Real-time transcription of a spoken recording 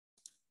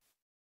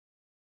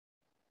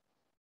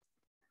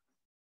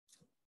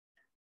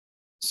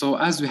So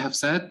as we have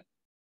said,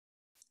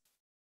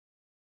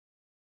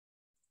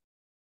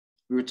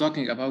 we were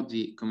talking about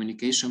the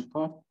communication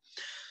part.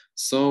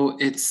 So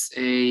it's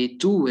a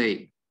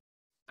two-way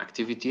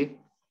activity.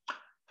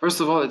 First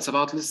of all, it's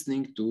about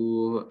listening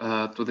to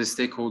the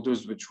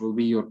stakeholders, which will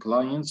be your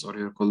clients or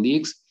your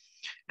colleagues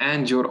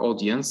and your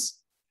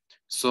audience.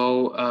 So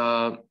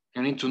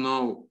you need to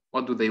know,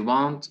 what do they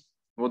want?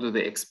 What do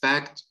they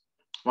expect?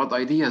 What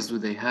ideas do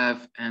they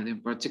have? And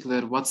in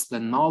particular, what's the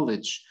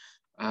knowledge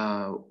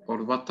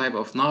or what type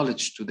of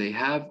knowledge do they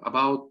have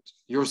about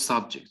your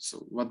subject? So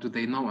what do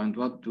they know and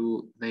what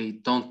do they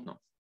don't know?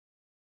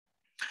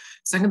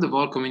 Second of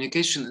all,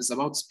 communication is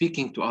about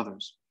speaking to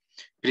others,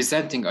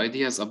 presenting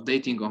ideas,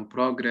 updating on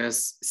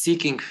progress,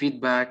 seeking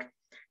feedback,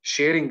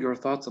 sharing your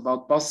thoughts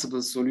about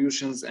possible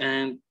solutions,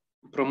 and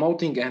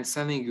promoting and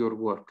selling your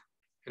work,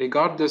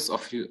 regardless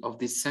of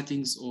these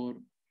settings or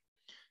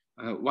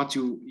what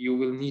you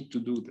will need to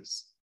do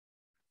this.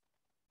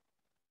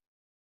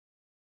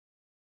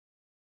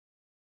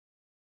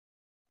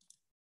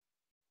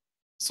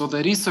 So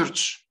the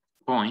research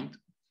point,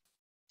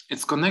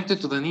 it's connected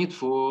to the need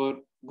for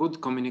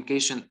good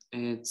communication.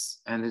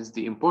 It's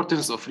the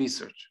importance of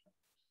research.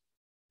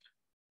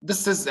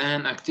 This is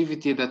an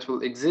activity that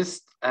will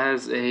exist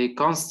as a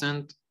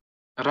constant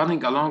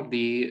running along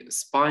the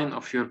spine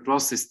of your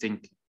process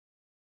thinking.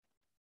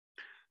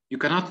 You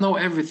cannot know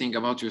everything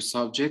about your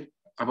subject,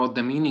 about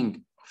the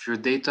meaning of your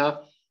data,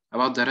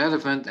 about the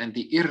relevant and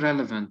the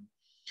irrelevant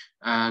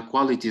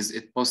qualities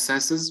it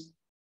possesses.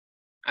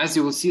 As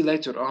you will see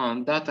later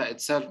on, data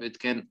itself, it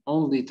can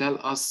only tell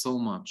us so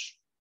much.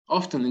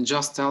 Often it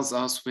just tells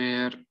us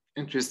where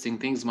interesting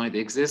things might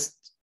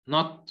exist,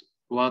 not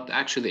what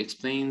actually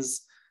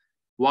explains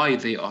why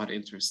they are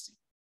interesting.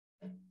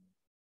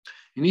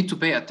 You need to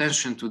pay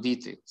attention to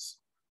details.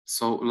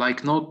 So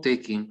like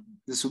note-taking,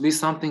 this will be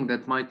something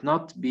that might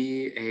not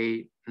be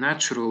a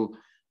natural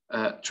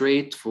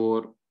trait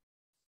for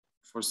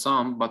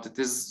some, but it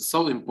is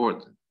so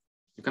important.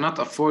 You cannot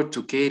afford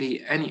to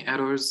carry any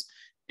errors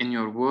in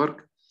your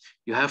work.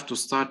 You have to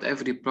start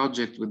every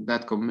project with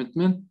that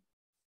commitment.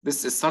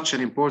 This is such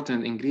an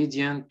important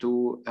ingredient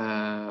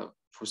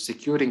for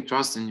securing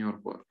trust in your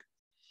work.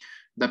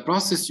 The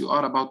process you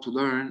are about to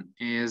learn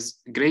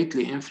is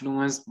greatly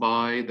influenced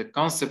by the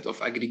concept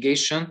of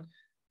aggregation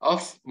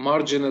of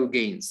marginal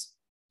gains.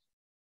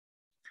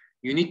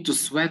 You need to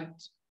sweat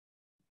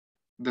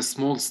the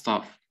small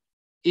stuff,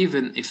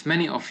 even if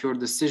many of your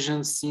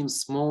decisions seem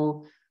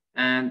small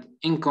and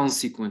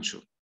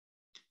inconsequential.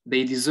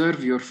 They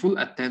deserve your full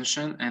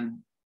attention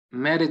and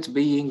merit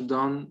being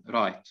done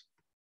right.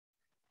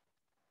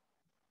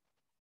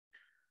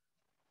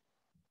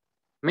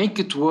 Make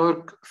it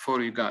work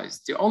for you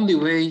guys. The only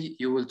way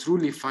you will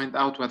truly find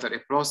out whether a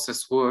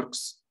process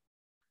works,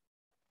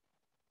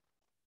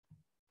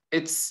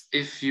 it's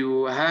if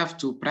you have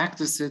to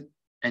practice it,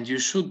 and you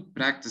should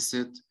practice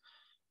it.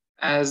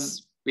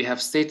 As we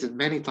have stated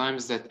many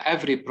times, that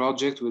every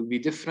project will be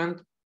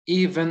different,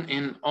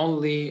 even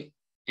only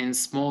in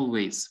small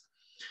ways.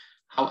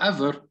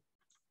 However,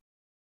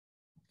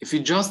 if you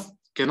just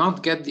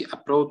cannot get the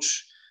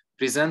approach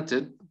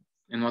presented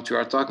in what you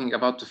are talking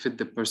about to fit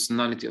the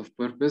personality of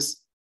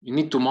purpose, you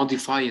need to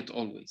modify it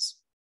always.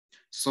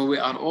 So we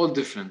are all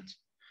different.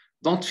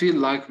 Don't feel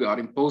like we are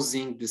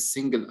imposing this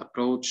single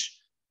approach.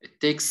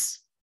 Take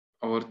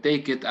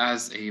it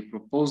as a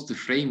proposed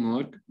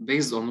framework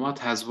based on what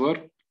has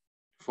worked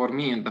for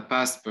me in the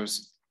past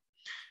person.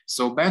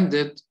 So bend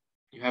it,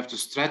 you have to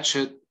stretch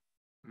it,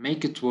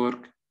 make it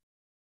work.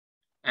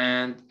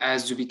 And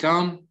as you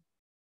become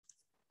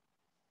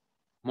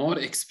more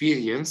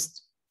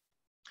experienced,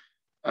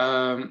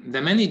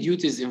 the many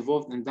duties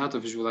involved in data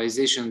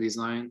visualization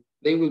design,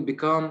 they will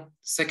become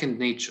second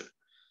nature,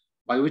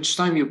 by which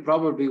time you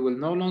probably will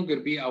no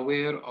longer be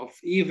aware of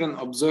even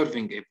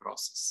observing a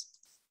process.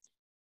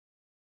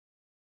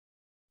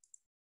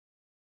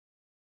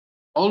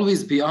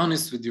 Always be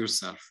honest with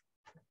yourself,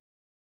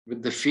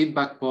 with the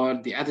feedback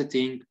part, the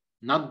editing,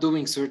 not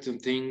doing certain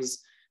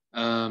things.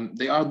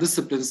 They are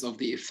disciplines of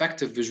the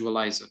effective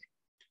visualizer.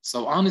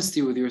 So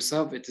honesty with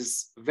yourself, it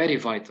is very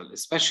vital,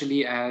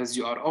 especially as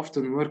you are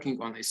often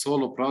working on a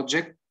solo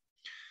project,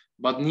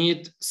 but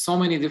need so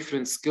many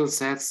different skill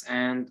sets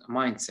and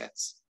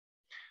mindsets.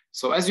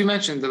 So as you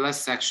mentioned in the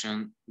last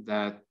section,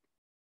 that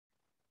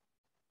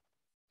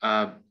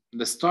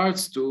the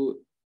starts to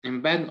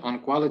embed on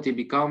quality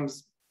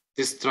becomes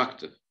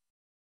destructive.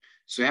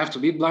 So you have to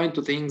be blind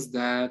to things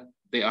that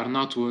they are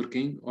not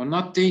working, or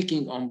not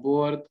taking on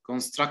board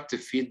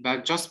constructive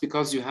feedback just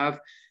because you have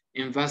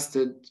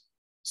invested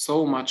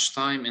so much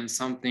time in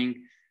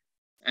something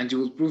and you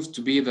will prove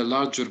to be the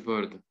larger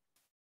burden.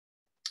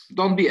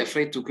 Don't be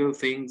afraid to kill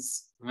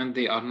things when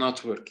they are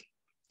not working.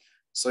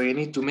 So you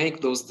need to make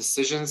those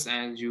decisions,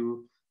 and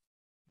you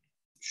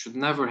should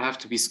never have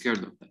to be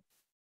scared of them.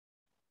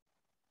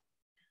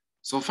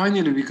 So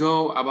finally, we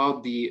go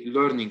about the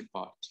learning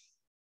part.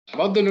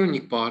 About the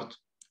learning part,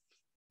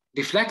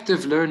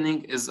 reflective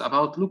learning is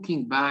about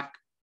looking back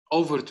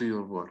over to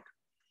your work.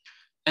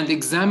 and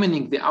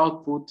examining the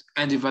output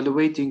and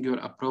evaluating your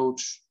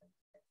approach.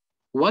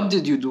 What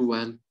did you do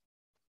well?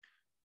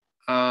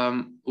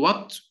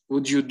 What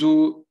would you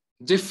do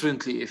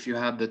differently if you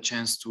had the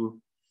chance to?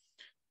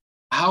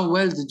 How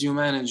well did you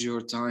manage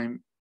your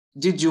time?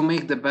 Did you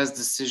make the best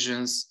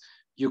decisions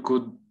you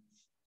could,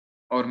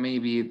 or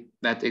maybe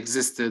that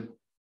existed?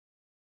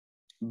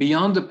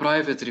 Beyond the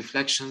private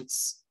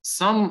reflections,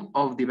 some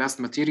of the best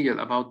material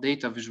about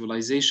data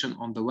visualization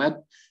on the web,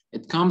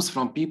 it comes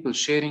from people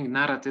sharing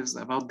narratives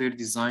about their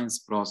designs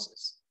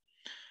process.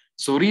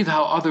 So read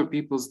how other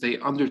people's they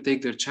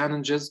undertake their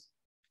challenges,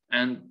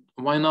 and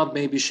why not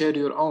maybe share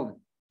your own?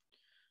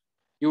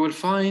 You will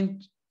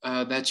find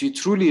that you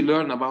truly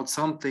learn about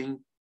something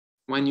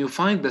when you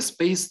find the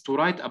space to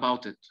write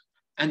about it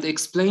and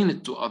explain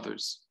it to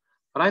others.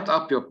 Write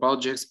up your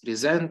projects,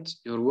 present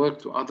your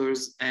work to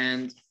others,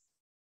 and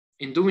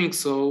in doing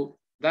so,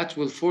 that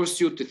will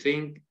force you to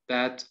think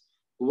that,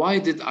 why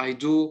did I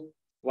do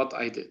what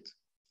I did?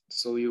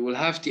 So you will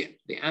have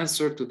the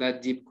answer to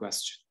that deep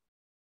question.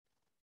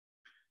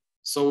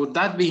 So with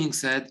that being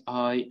said,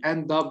 I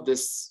end up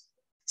this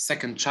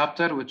second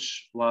chapter,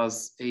 which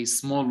was a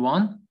small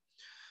one.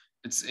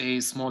 It's a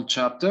small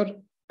chapter,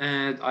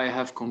 and I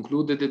have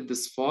concluded it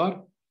this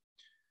far.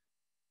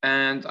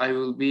 And I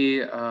will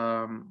be,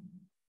 I'm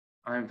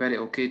very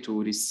okay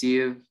to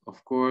receive,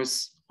 of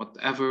course,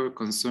 whatever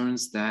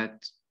concerns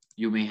that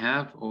you may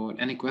have or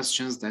any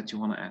questions that you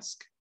want to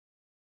ask.